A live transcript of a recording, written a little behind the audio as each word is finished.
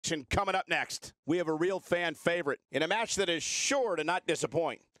action coming up next. We have a real fan favorite in a match that is sure to not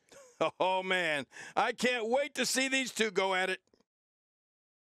disappoint. Oh, man. I can't wait to see these two go at it.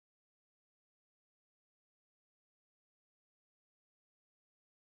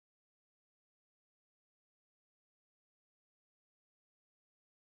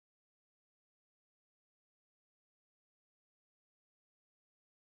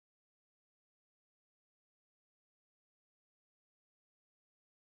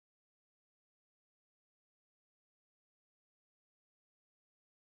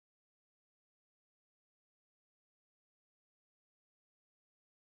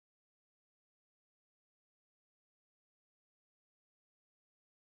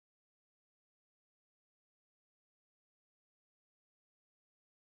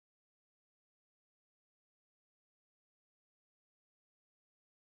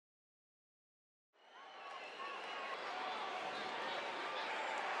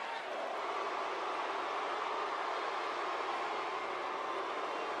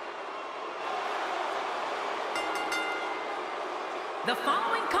 The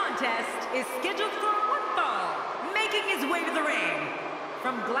following contest is scheduled for one fall, making his way to the ring.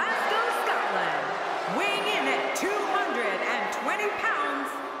 From Glasgow, Scotland, weighing in at 220 pounds,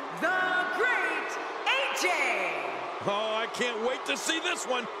 the Great AJ. Oh, I can't wait to see this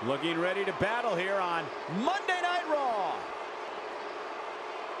one. Looking ready to battle here on Monday Night Raw.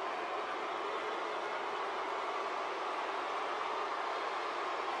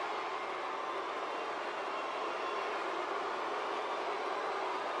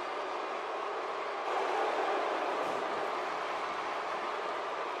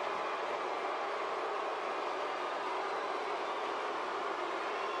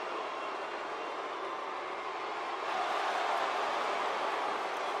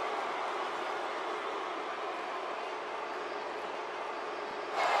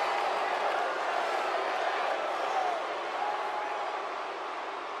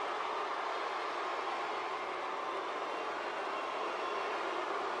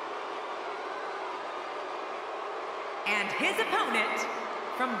 And his opponent,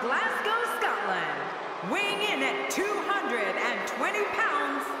 from Glasgow, Scotland, weighing in at 220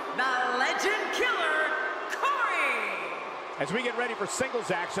 pounds, the Legend Killer, Corey. As we get ready for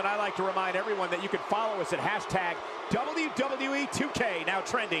singles action, I like to remind everyone that you can follow us at hashtag WWE2K, now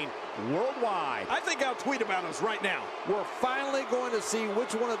trending worldwide. I think I'll tweet about us right now. We're finally going to see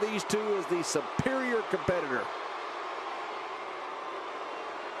which one of these two is the superior competitor.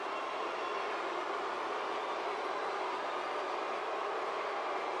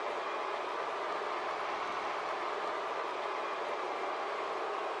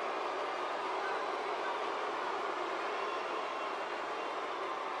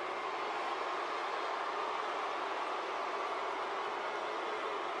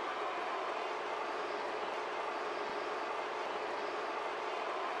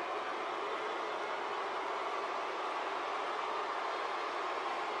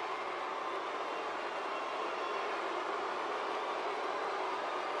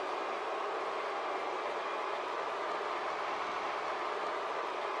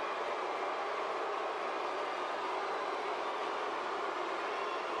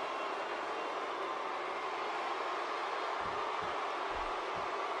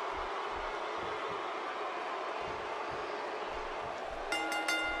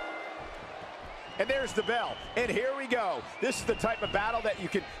 And there's the bell. And here we go. This is the type of battle that you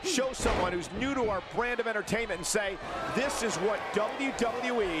can show someone who's new to our brand of entertainment and say, this is what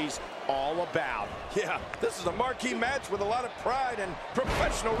WWE's all about. Yeah, this is a marquee match with a lot of pride and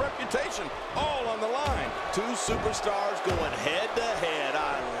professional reputation, all on the line. Two superstars going head to head.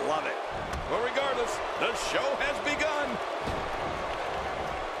 I love it. Well, regardless, the show has begun.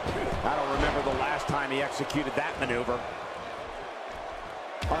 I don't remember the last time he executed that maneuver.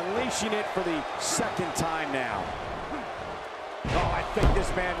 Unleashing it for the second time now. Oh, I think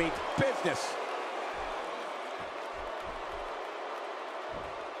this man means business.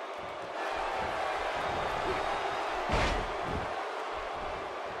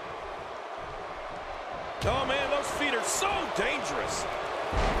 Oh, man, those feet are so dangerous.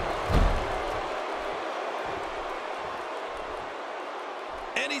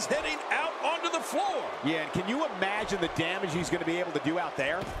 And he's heading out onto the floor. Yeah, and can you imagine the damage he's going to be able to do out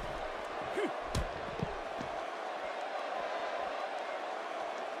there?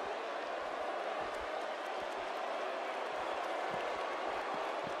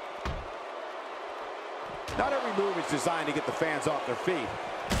 Not every move is designed to get the fans off their feet.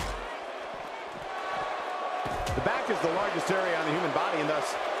 The back is the largest area on the human body and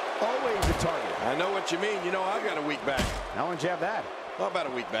thus always a target. I know what you mean. You know, I've got a weak back. How long did you have that? About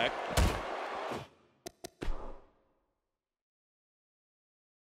a week back.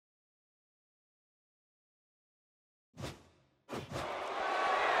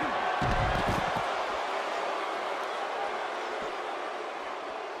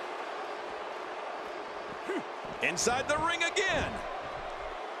 Inside the ring again.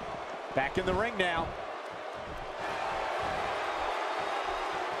 Back in the ring now.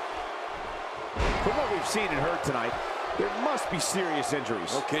 From what we've seen and heard tonight, there must be serious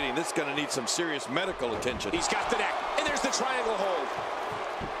injuries. No kidding. This is going to need some serious medical attention. He's got the neck, and there's the triangle hold.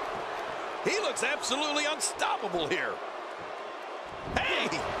 He looks absolutely unstoppable here. Hey!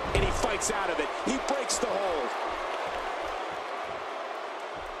 And he fights out of it. He breaks the hold.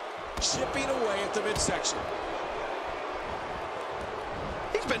 Chipping away at the midsection.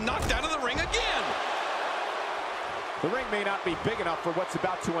 He's been knocked out of the ring again. The ring may not be big enough for what's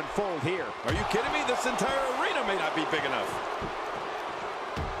about to unfold here. Are you kidding me? This entire arena may not be big enough.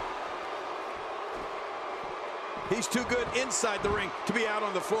 He's too good inside the ring to be out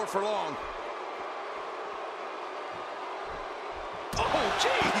on the floor for long. Oh,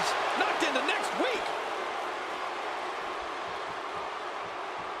 jeez! Knocked into next week!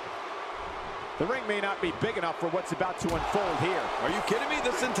 The ring may not be big enough for what's about to unfold here. Are you kidding me?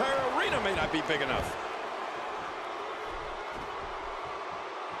 This entire arena may not be big enough.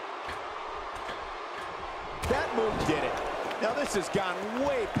 That move did it. Now this has gone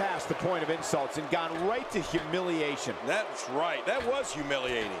way past the point of insults and gone right to humiliation. That's right. That was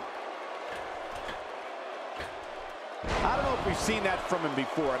humiliating. I don't know if we've seen that from him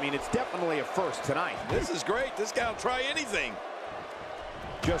before. I mean, it's definitely a first tonight. This is great. This guy will try anything.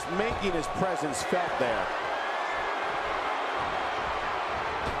 Just making his presence felt there.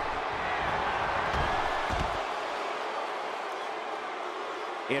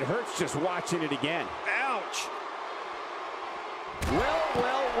 It hurts just watching it again. Ouch. Well,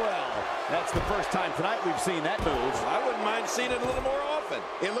 well, well. That's the first time tonight we've seen that move. I wouldn't mind seeing it a little more often.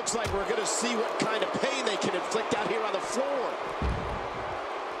 It looks like we're going to see what kind of pain they can inflict out here on the floor.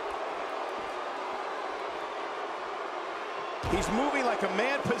 He's moving like a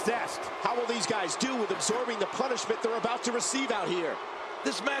man possessed. How will these guys do with absorbing the punishment they're about to receive out here?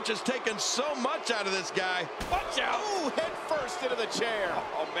 This match has taken so much out of this guy. Watch out! Oh, head first into the chair.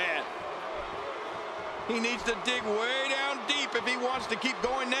 Oh, man. He needs to dig way down deep if he wants to keep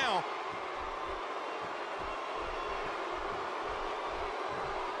going now.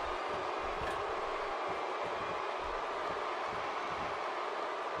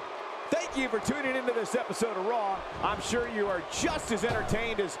 Thank you for tuning into this episode of Raw. I'm sure you are just as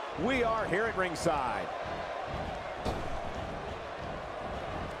entertained as we are here at ringside.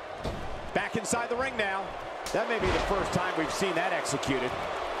 Back inside the ring now. That may be the first time we've seen that executed.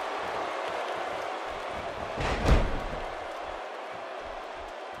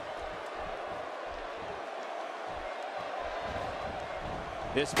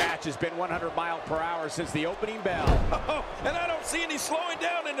 This match has been 100 miles per hour since the opening bell. Oh, and I don't see any slowing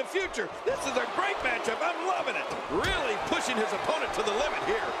down in the future. This is a great matchup. I'm loving it. Really pushing his opponent to the limit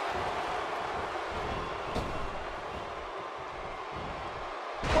here.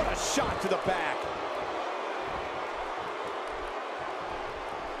 What a shot to the back.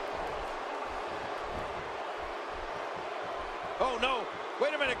 Oh, no.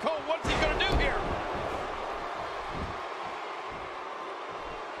 Wait a minute, Cole. What's he going to do here?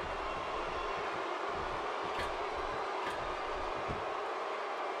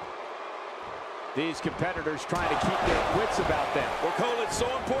 These competitors trying to keep their wits about them. Well, Cole, it's so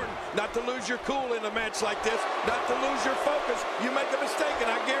important not to lose your cool in a match like this, not to lose your focus. You make a mistake,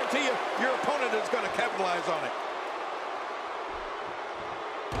 and I guarantee you, your opponent is going to capitalize on it.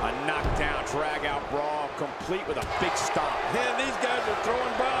 A knockdown, drag-out brawl, complete with a big stop. Man, these guys are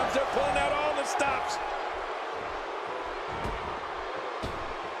throwing bombs. They're pulling out all the stops.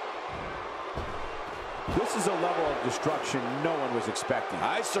 This is a level of destruction no one was expecting.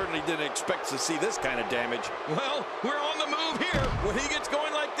 I certainly didn't expect to see this kind of damage. Well, we're on the move here. When he gets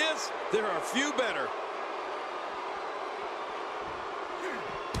going like this, there are few better.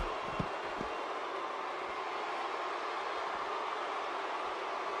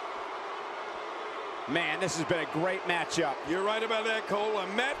 Man, this has been a great matchup. You're right about that, Cole. A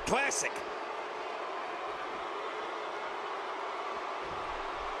Matt classic.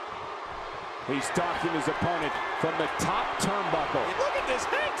 He's stalking his opponent from the top turnbuckle. Look at this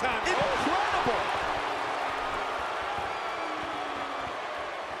hang time. Incredible!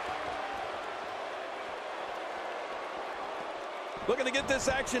 Looking to get this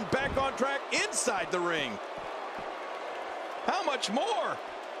action back on track inside the ring. How much more?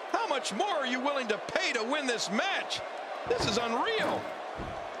 How much more are you willing to pay to win this match? This is unreal.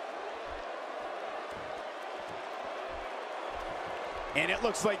 And it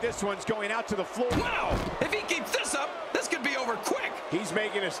looks like this one's going out to the floor. Wow! If he keeps this up, this could be over quick. He's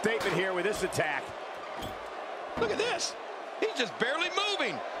making a statement here with this attack. Look at this. He's just barely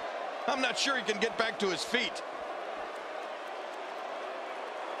moving. I'm not sure he can get back to his feet.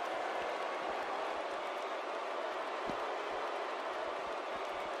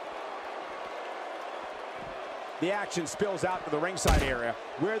 The action spills out to the ringside area,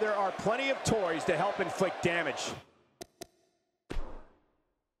 where there are plenty of toys to help inflict damage.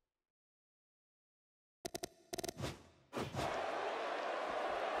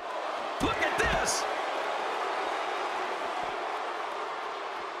 Look at this!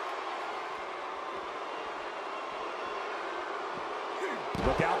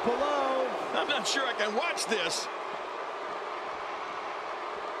 Look out below. I'm not sure I can watch this.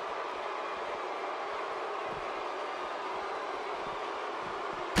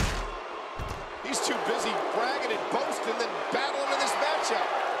 He's too busy bragging and boasting than battling in this matchup.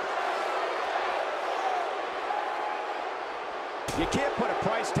 You can't put a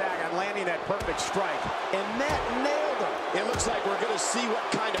price tag on landing that perfect strike, and that nailed him. It looks like we're going to see what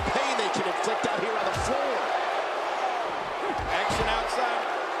kind of pain they can inflict out here on the floor. Action outside.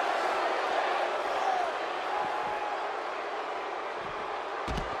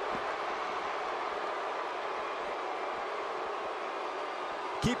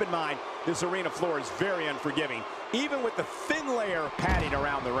 Keep in mind, this arena floor is very unforgiving, even with the thin layer of padding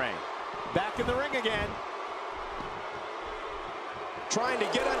around the ring. Back in the ring again. Trying to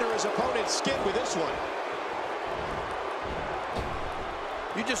get under his opponent's skin with this one.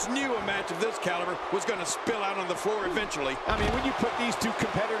 You just knew a match of this caliber was going to spill out on the floor eventually. I mean, when you put these two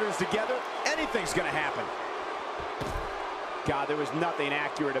competitors together, anything's going to happen. God, there was nothing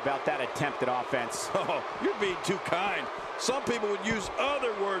accurate about that attempt at offense. Oh, you're being too kind. Some people would use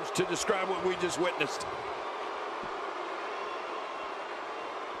other words to describe what we just witnessed.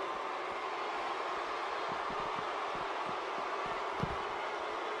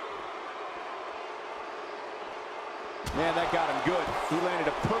 Man, that got him good. He landed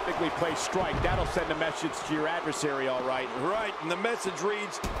a perfectly placed strike. That'll send a message to your adversary, all right. Right, and the message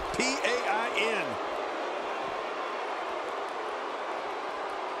reads P-A-I-N.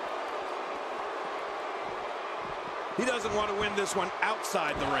 He doesn't want to win this one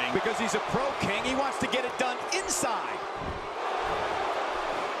outside the ring. Because he's a pro king, he wants to get it done inside.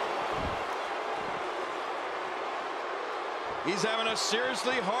 He's having a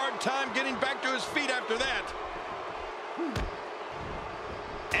seriously hard time getting back to his feet after that. And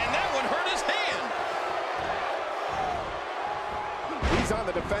that one hurt his hand. He's on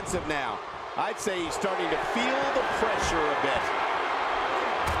the defensive now. I'd say he's starting to feel the pressure a bit.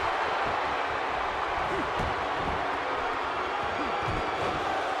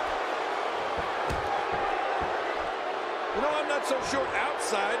 You know, I'm not so sure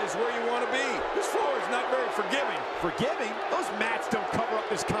outside is where you want to be. This floor is not very forgiving. Forgiving? Those mats don't cover up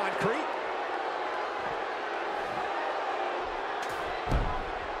this concrete.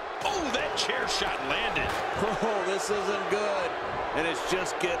 Oh, that chair shot landed. Oh, this isn't good. And it's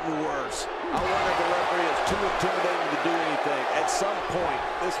just getting worse. I wonder if the referee is too intimidating to do anything. At some point,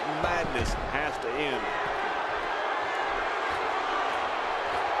 this madness has to end.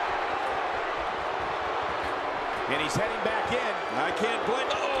 And he's heading back in. I can't blame.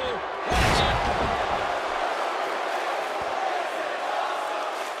 Uh-oh. Watch it.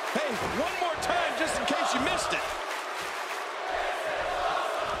 Hey, one more time just in case you missed it.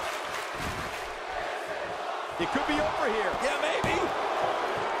 It could be over here. Yeah, maybe.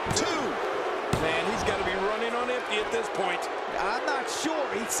 2. Man, he's got to be running on empty at this point. I'm not sure.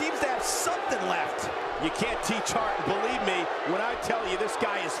 He seems to have something left. You can't teach heart. Believe me when I tell you this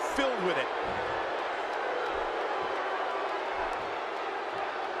guy is filled with it.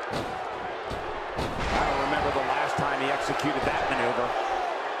 I don't remember the last time he executed that maneuver.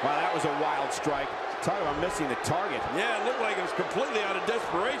 Wow, that was a wild strike. Talk about missing the target. Yeah, it looked like it was completely out of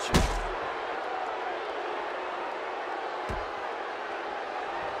desperation.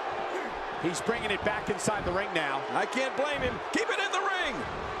 He's bringing it back inside the ring now. I can't blame him. Keep it in the ring.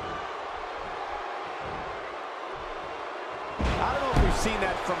 I don't know if we've seen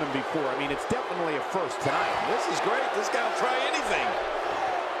that from him before. I mean, it's definitely a first tonight. This is great. This guy will try anything.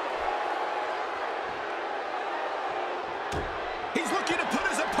 He's looking to put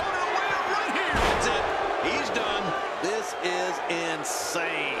his opponent away right here. That's it. He's done. This is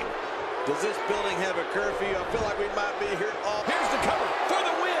insane. Does this building have a curfew? I feel like we might be here all. Here's the cover for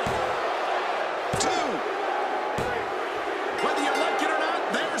the win. 2. Whether you like it or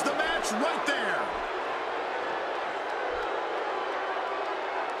not, there's the match right there.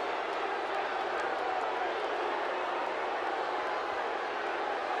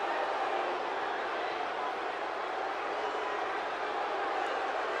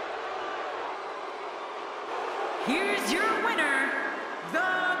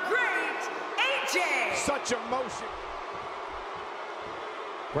 Such emotion.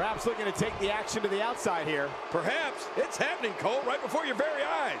 Perhaps looking to take the action to the outside here. Perhaps. It's happening, Cole, right before your very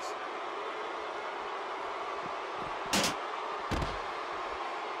eyes.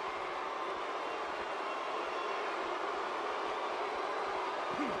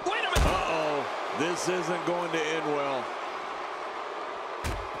 Wait a minute. Uh-oh. This isn't going to end well.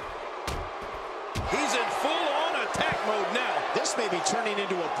 He's in full-on attack mode now. This may be turning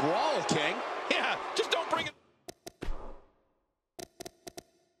into a brawl, King. Yeah, just don't bring it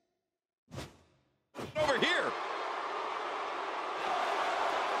over here.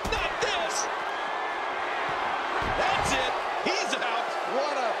 Not this. That's it. He's out.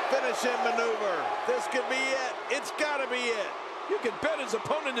 What a finishing maneuver. This could be it. It's got to be it. You can bet his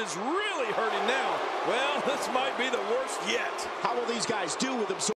opponent is really hurting now. Well, this might be the worst yet. How will these guys do with absorbing?